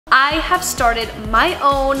I have started my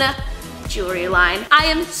own jewelry line. I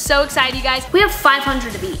am so excited, you guys. We have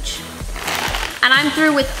 500 of each. And I'm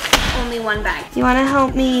through with only one bag. You wanna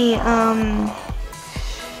help me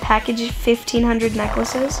package 1,500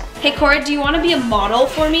 necklaces? Hey Cora, do you wanna be a model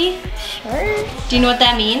for me? Sure. Do you know what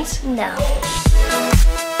that means? No.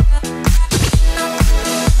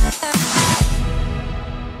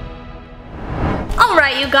 All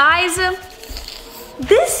right, you guys.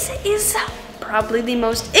 This is probably the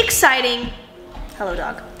most exciting, hello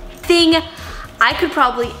dog, thing I could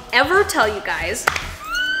probably ever tell you guys.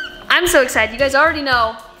 I'm so excited. You guys already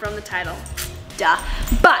know from the title, duh.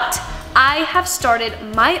 But I have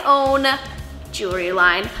started my own jewelry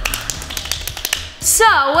line. So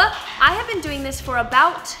I have been doing this for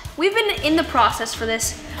about, we've been in the process for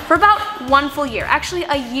this for about 1 full year. Actually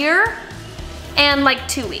a year and like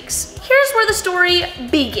 2 weeks. Here's where the story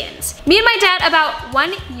begins. Me and my dad about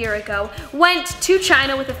 1 year ago went to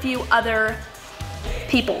China with a few other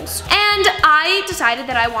peoples. And I decided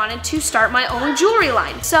that I wanted to start my own jewelry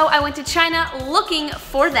line. So I went to China looking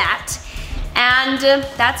for that. And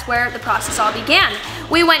that's where the process all began.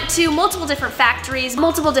 We went to multiple different factories,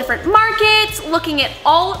 multiple different markets, looking at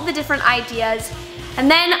all the different ideas.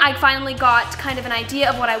 And then I finally got kind of an idea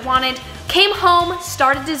of what I wanted, came home,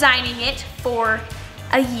 started designing it for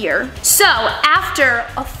a year. So after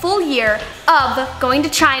a full year of going to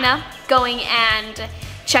China, going and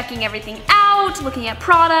checking everything out, looking at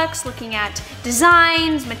products, looking at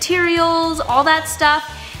designs, materials, all that stuff,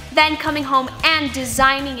 then coming home and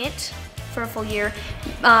designing it for a full year,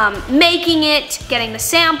 making it, getting the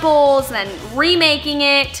samples, then remaking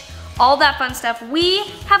it, all that fun stuff. We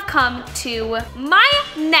have come to my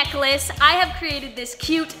necklace. I have created this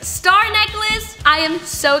cute star necklace. I am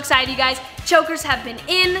so excited, you guys. Chokers have been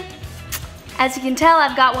in. As you can tell,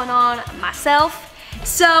 I've got one on myself.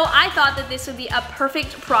 So I thought that this would be a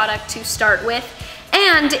perfect product to start with.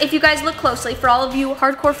 And if you guys look closely, for all of you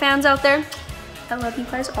hardcore fans out there, I love you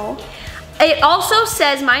guys all. It also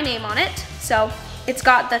says my name on it. So it's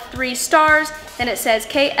got the 3 stars, then it says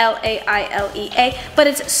K-L-A-I-L-E-A, but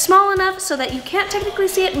it's small enough so that you can't technically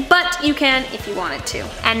see it, but you can if you wanted to.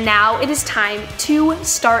 And now it is time to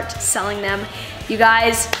start selling them. You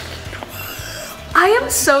guys, I am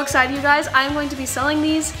so excited, you guys. I'm going to be selling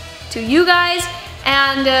these to you guys,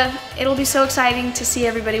 and it'll be so exciting to see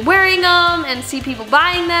everybody wearing them and see people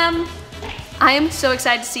buying them. I am so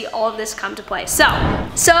excited to see all of this come to play. So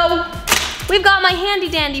we've got my handy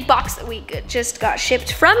dandy box that we just got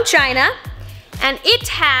shipped from China, and it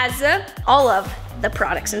has all of the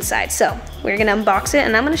products inside. So we're gonna unbox it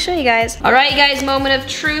and I'm gonna show you guys. All right, guys, moment of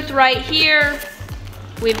truth right here.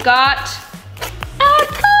 We've got our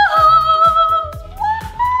code.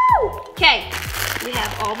 Woohoo! Okay, we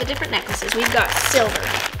have all the different necklaces. We've got silver,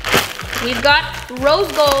 we've got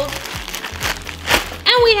rose gold,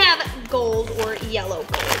 and we have gold or yellow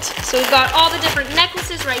gold. So we've got all the different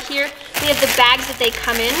necklaces right here. We have the bags that they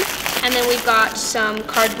come in, and then we've got some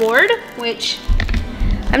cardboard, which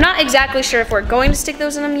I'm not exactly sure if we're going to stick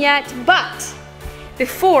those in them yet, but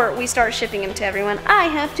before we start shipping them to everyone, I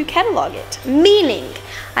have to catalog it, meaning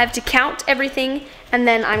I have to count everything, and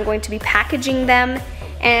then I'm going to be packaging them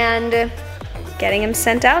and getting them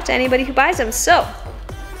sent out to anybody who buys them. So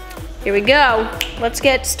here we go. Let's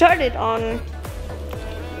get started on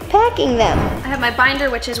packing them. I have my binder,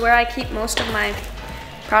 which is where I keep most of my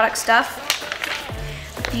product stuff.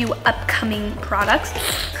 A few upcoming products.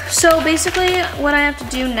 So basically what I have to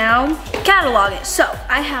do now, catalog it. So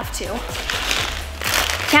I have to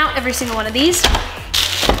count every single one of these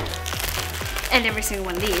and every single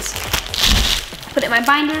one of these. Put it in my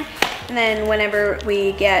binder, and then whenever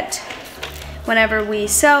we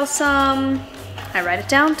sell some, I write it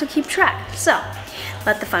down to keep track. So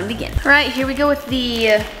let the fun begin. All right, here we go with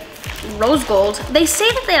the rose gold. They say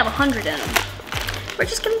that they have 100 in them. We're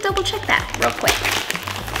just gonna double check that real quick.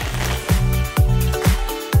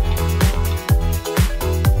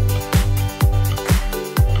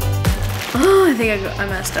 Oh, I think I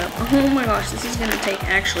messed up. Oh my gosh, this is gonna take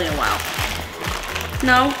actually a while.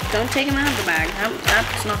 No, don't take them out of the bag.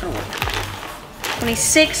 That's not gonna work.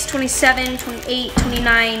 26, 27, 28,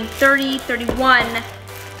 29, 30, 31.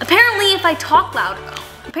 Apparently, if I talk louder,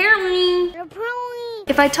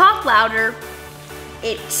 if I talk louder,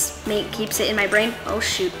 it keeps it in my brain. Oh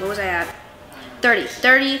shoot, what was I at? 30,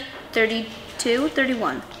 30, 32,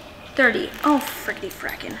 31, 30. Oh, frickety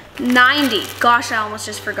frackin'. 90. Gosh, I almost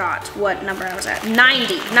just forgot what number I was at.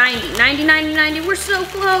 90, 90, 90, 90, 90. We're so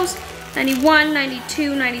close. 91,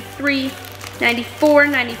 92, 93, 94,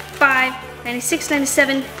 95, 96,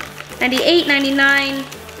 97, 98, 99,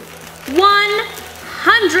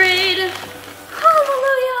 100.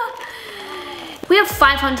 Hallelujah. have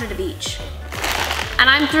 500 of each. And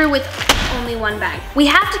I'm through with only one bag. We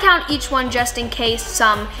have to count each one just in case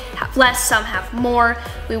some have less, some have more.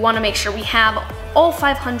 We want to make sure we have all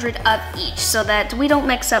 500 of each so that we don't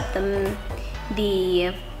mix up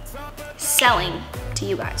the selling to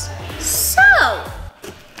you guys. So,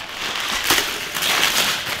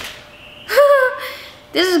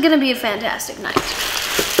 this is gonna be a fantastic night.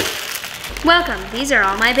 Welcome, these are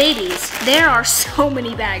all my babies. There are so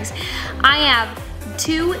many bags. I have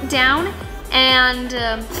 2 down and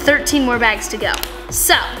 13 more bags to go.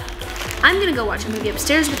 So, I'm gonna go watch a movie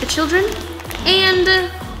upstairs with the children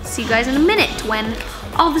and see you guys in a minute when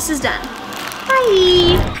all this is done.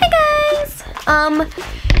 Bye! Hi guys!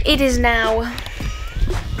 It is now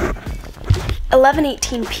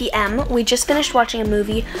 11:18 p.m. We just finished watching a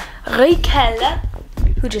movie. Klailea,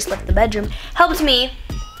 who just left the bedroom, helped me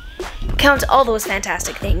count all those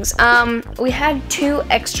fantastic things. We had 2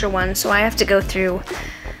 extra ones, so I have to go through.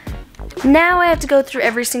 Now I have to go through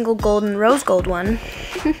every single gold and rose gold one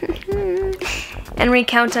and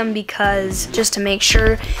recount them because just to make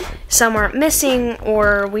sure some aren't missing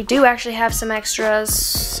or we do actually have some extras.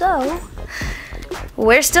 So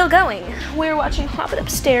we're still going. We're watching Hobbit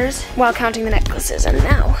upstairs while counting the necklaces, and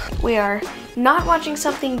now we are not watching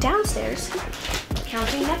something downstairs,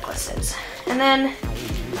 counting necklaces. And then,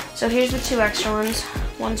 so here's the 2 extra ones.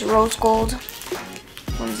 One's rose gold,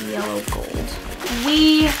 one's yellow gold.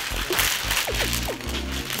 We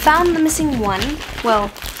found the missing one. Well,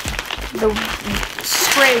 the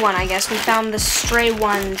stray one, I guess. We found the stray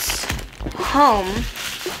one's home.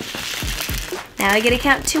 Now I get to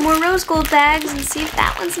count 2 more rose gold bags and see if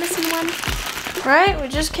that one's missing one. Right, we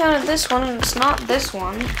just counted this one and it's not this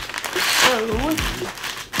one. So,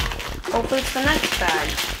 hopefully it's the next bag.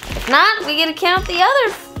 If not, we get to count the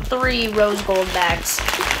other 3 rose gold bags,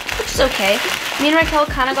 which is okay. Me and Raquel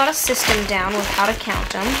kind of got a system down with how to count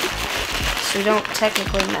them, so we don't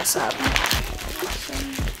technically mess up. 7,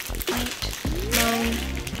 8, 9,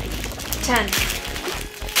 10.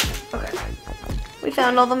 Okay. We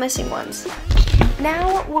found all the missing ones.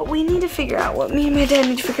 Now, what we need to figure out, what me and my dad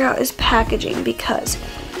need to figure out is packaging, because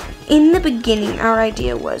in the beginning, our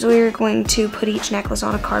idea was we were going to put each necklace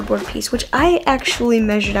on a cardboard piece, which I actually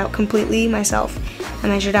measured out completely myself. I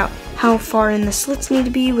measured out how far in the slits need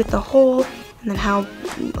to be with the hole, and then how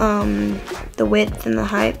the width and the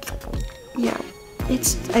height. Yeah,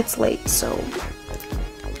 it's late, so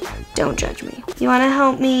don't judge me. You want to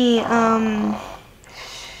help me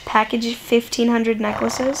package 1,500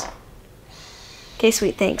 necklaces? Okay,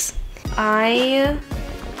 sweet, thanks. I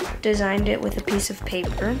designed it with a piece of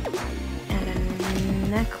paper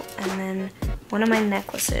and and then one of my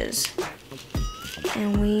necklaces.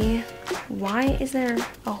 And why is there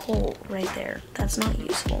a hole right there? That's not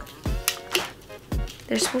useful.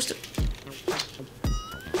 They're supposed to.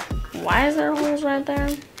 Why is there holes right there?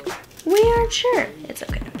 We aren't sure. It's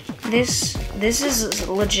okay. This is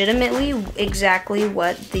legitimately exactly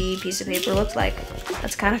what the piece of paper looked like.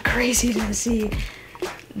 That's kind of crazy to see.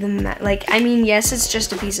 Like, I mean, yes, it's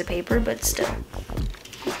just a piece of paper, but still,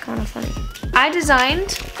 it's kind of funny. I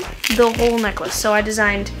designed the whole necklace. So I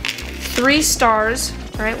designed 3 stars,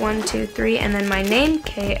 all right, 1, 2, 3, and then my name,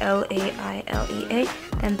 Klailea,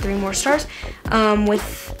 and 3 more stars.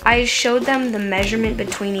 I showed them the measurement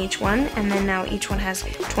between each one, and then now each one has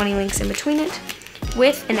 20 links in between it,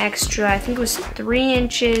 with an extra, I think it was 3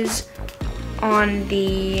 inches on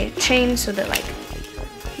the chain, so that like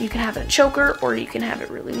you can have a choker or you can have it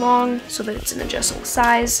really long so that it's an adjustable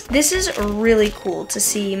size. This is really cool to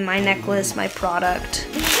see my necklace, my product.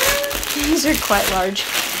 These are quite large.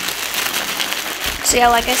 So yeah,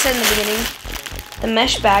 like I said in the beginning, the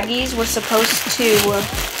mesh baggies were supposed to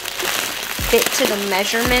fit to the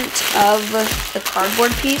measurement of the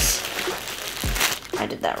cardboard piece. I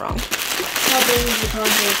did that wrong. How big is the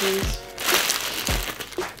cardboard piece?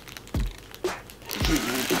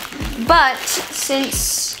 But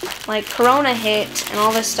since like Corona hit and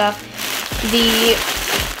all this stuff,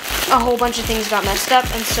 a whole bunch of things got messed up,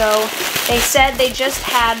 and so they said they just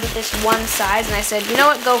had this one size, and I said, you know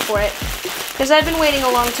what, go for it, because I've been waiting a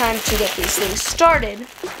long time to get these things started.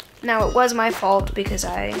 Now it was my fault because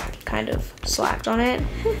I kind of slacked on it.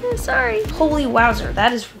 Sorry. Holy wowzer,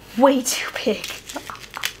 that is way too big.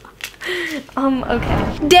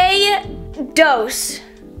 Okay. Day dos.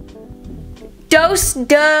 Dos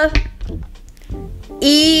de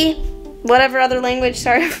whatever other language,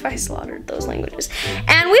 sorry if I slaughtered those languages.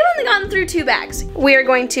 And we've only gotten through 2 bags. We are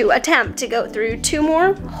going to attempt to go through 2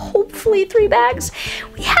 more, hopefully 3 bags.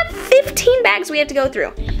 We have 15 bags we have to go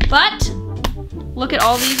through. But look at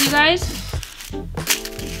all these, you guys.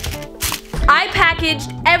 I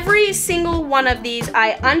packaged every single one of these.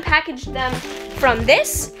 I unpackaged them from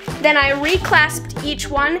this, then I reclasped each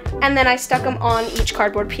one, and then I stuck them on each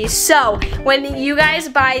cardboard piece. So when you guys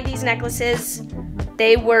buy these necklaces,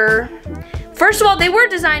 they were, first of all, they were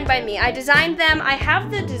designed by me. I designed them. I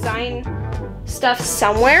have the design stuff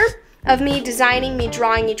somewhere of me designing, me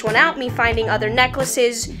drawing each one out, me finding other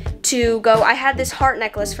necklaces to go. I had this heart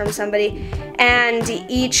necklace from somebody, and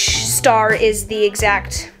each star is the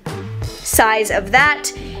exact size of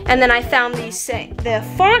that. And then I found the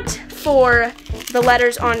font for the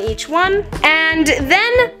letters on each one, and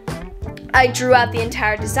then I drew out the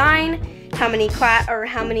entire design, how many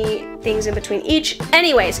things in between each.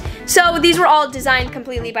 Anyways, so these were all designed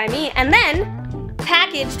completely by me and then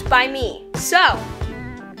packaged by me. So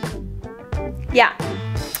yeah,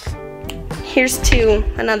 here's to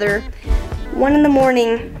another 1 in the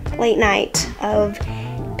morning, late night of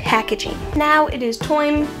packaging. Now it is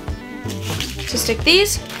time to stick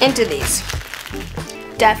these into these.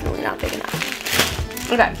 Definitely not big enough.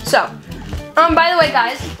 Okay, so, by the way,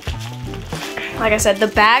 guys, like I said, the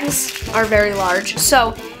bags are very large.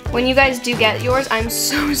 So when you guys do get yours, I'm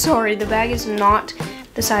so sorry. The bag is not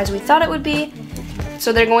the size we thought it would be.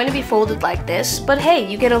 So they're going to be folded like this, but hey,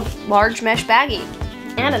 you get a large mesh baggie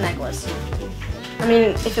and a necklace. I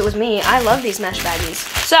mean, if it was me, I love these mesh baggies.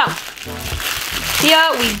 So,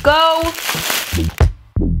 here we go.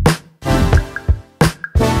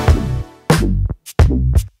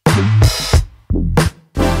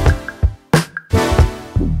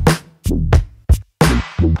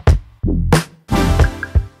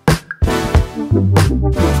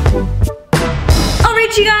 All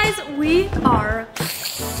right, you guys, we are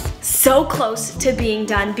so close to being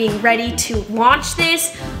done, being ready to launch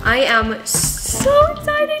this. I am so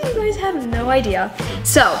excited, you guys have no idea.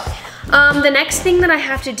 So, the next thing that I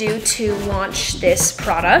have to do to launch this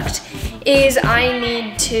product is I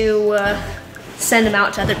need to send them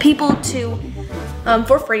out to other people to,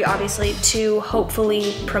 for free obviously, to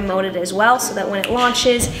hopefully promote it as well, so that when it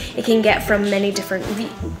launches, it can get from many different,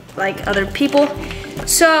 other people.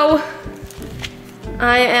 So,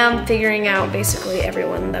 I am figuring out basically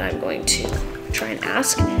everyone that I'm going to try and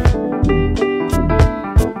ask.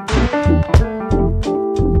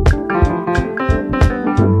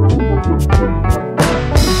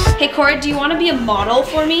 Hey Cora, do you want to be a model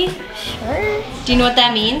for me? Sure. Do you know what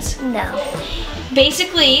that means? No.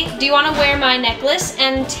 Basically, do you want to wear my necklace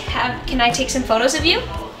and can I take some photos of you?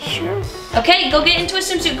 Sure. Okay, go get into a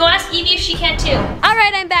swimsuit. Go ask Evie if she can too. All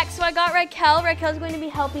right, I'm back. So I got Raquel. Raquel's going to be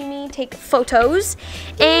helping me take photos.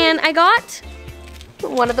 And I got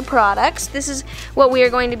one of the products. This is what we are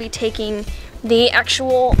going to be taking the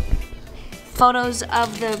actual photos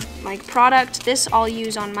of the product. This I'll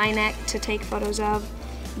use on my neck to take photos of.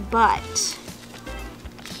 But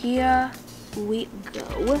here we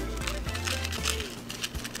go.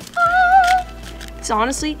 This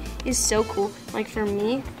honestly is so cool. Like for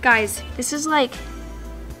me, guys, this is like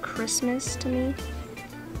Christmas to me,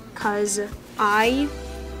 cause I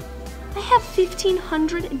have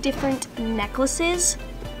 1,500 different necklaces,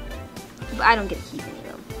 but I don't get to keep any of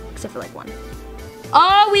them, except for like one.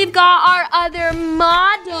 Oh, we've got our other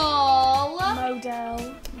model.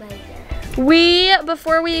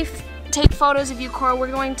 Before we take photos of you, Cora,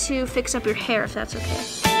 we're going to fix up your hair, if that's okay.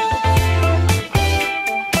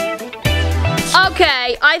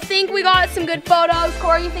 Okay, I think we got some good photos.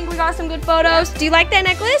 Cora, you think we got some good photos? Yeah. Do you like that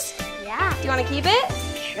necklace? Yeah. Do you want to keep it?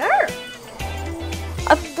 Sure.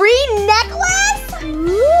 A free necklace?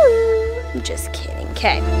 Ooh. Just kidding,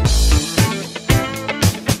 okay.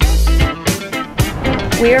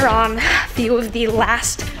 We're on a few of the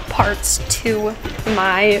last parts to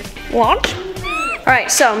my launch. All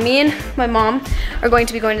right, so me and my mom are going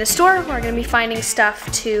to be going to the store. We're gonna be finding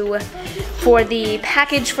stuff for the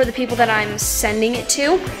package for the people that I'm sending it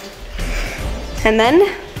to. And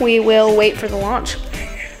then we will wait for the launch.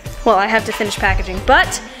 Well, I have to finish packaging,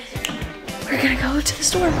 but we're gonna go to the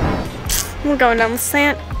store. We're going down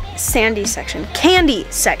the candy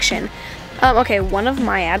section. Okay, one of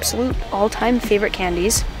my absolute all-time favorite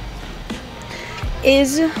candies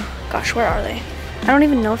is, gosh, where are they? I don't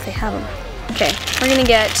even know if they have them. Okay, we're gonna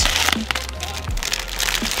get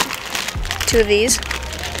 2 of these,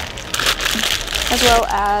 as well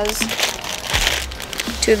as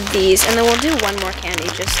 2 of these, and then we'll do one more candy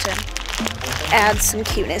just to add some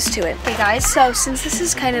cuteness to it. Okay guys, so since this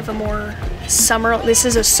is kind of a more summer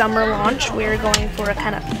launch, we're going for a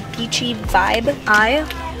kind of beachy vibe. I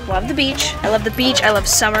love the beach, I love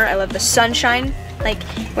summer, I love the sunshine. Like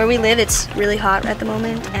where we live, it's really hot at the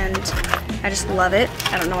moment, and I just love it.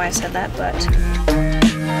 I don't know why I said that, but